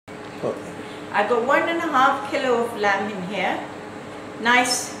I got 1.5 kilo of lamb in here,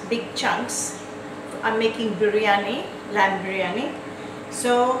 nice big chunks. I'm making biryani, lamb biryani.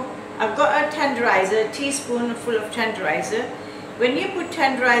 So I've got a tenderizer, a teaspoon full of tenderizer. When you put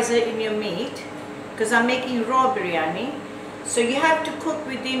tenderizer in your meat, because I'm making raw biryani, so you have to cook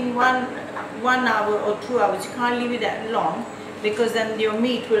within one hour or 2 hours. You can't leave it that long, because then your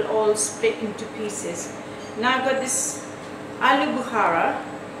meat will all split into pieces. Now I've got this aloo bukhara,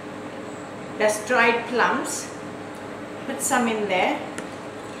 that's dried plums. Put some in there.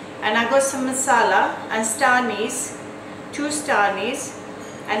 And I got some masala and star anise, 2 star anise,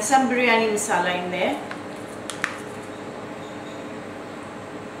 and some biryani masala in there.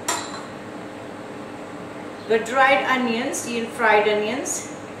 Got dried onions, fried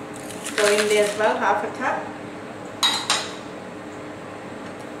onions, go in there as well, half a cup.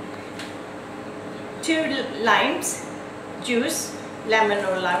 2 limes, juice, lemon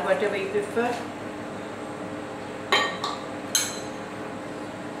or lime, whatever you prefer.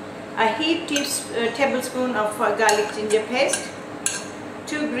 A heaped tablespoon of garlic ginger paste,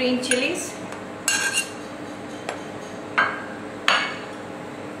 2 green chilies,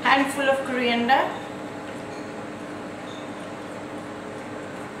 handful of coriander,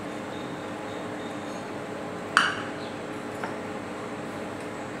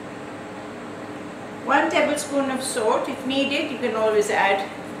 one tablespoon of salt. If needed, you can always add,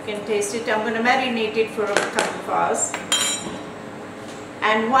 you can taste it. I'm going to marinate it for a couple of hours.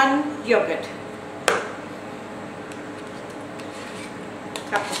 And 1 yogurt,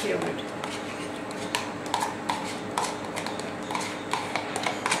 cup of yogurt.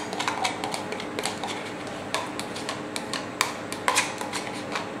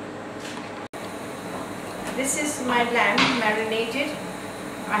 This is my lamb marinated.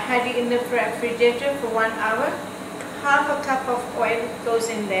 I had it in the refrigerator for 1 hour. Half a cup of oil goes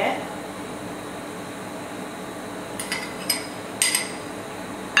in there.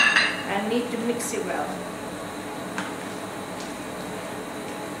 And need to mix it well.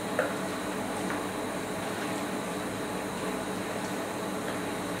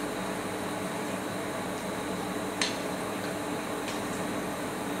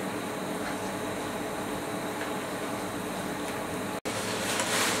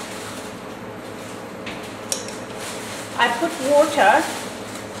 I put water,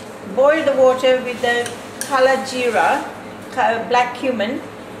 boil the water with the kala jeera, black cumin,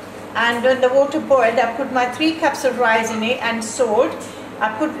 and when the water boiled, I put my 3 cups of rice in it and salt. I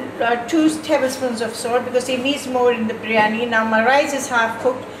put 2 tablespoons of salt because it needs more in the biryani. Now my rice is half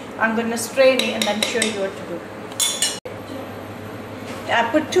cooked. I'm going to strain it and then show you what to do. I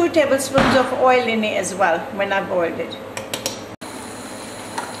put 2 tablespoons of oil in it as well when I boiled it.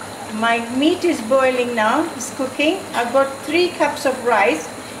 My meat is boiling now, it's cooking. I've got 3 cups of rice.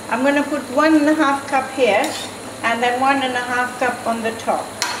 I'm going to put 1.5 cup here and then 1.5 cup on the top.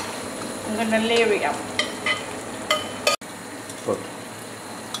 I'm going to layer it up. Good.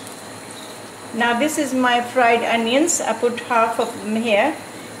 Now this is my fried onions. I put half of them here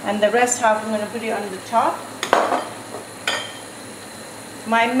and the rest half I'm going to put it on the top.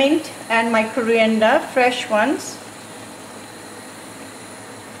 My mint and my coriander, fresh ones.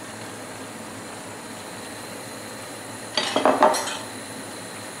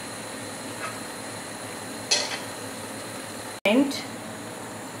 Mint.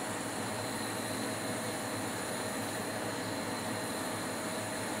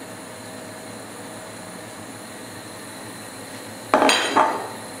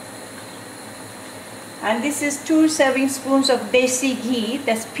 And this is 2 serving spoons of desi ghee,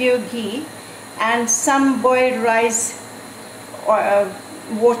 that's pure ghee, and some boiled rice or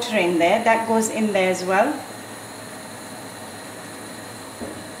water in there, that goes in there as well.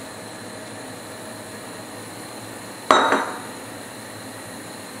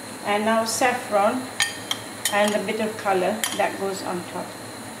 And now saffron and a bit of color that goes on top.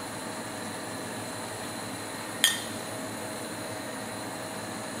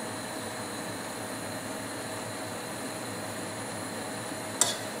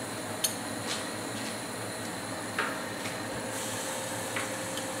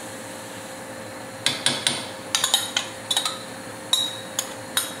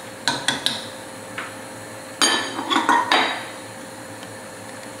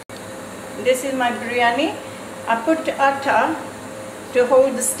 This is my biryani. I put atta to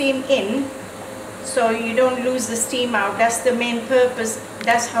hold the steam in so you don't lose the steam out. That's the main purpose.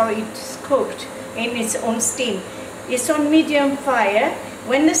 That's how it's cooked, in its own steam. It's on medium fire.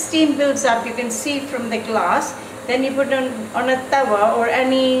 When the steam builds up, you can see from the glass. Then you put it on a tawa or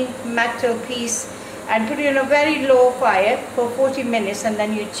any metal piece and put it on a very low fire for 40 minutes and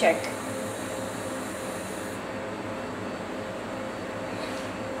then you check.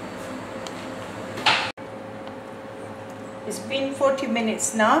 It's been 40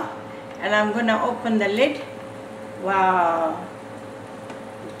 minutes now, and I'm gonna open the lid. Wow,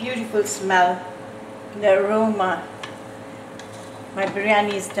 beautiful smell, the aroma. My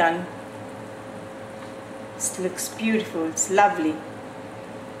biryani is done. It looks beautiful, it's lovely.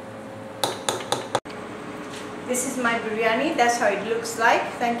 This is my biryani, that's how it looks like.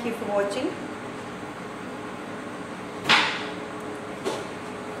 Thank you for watching.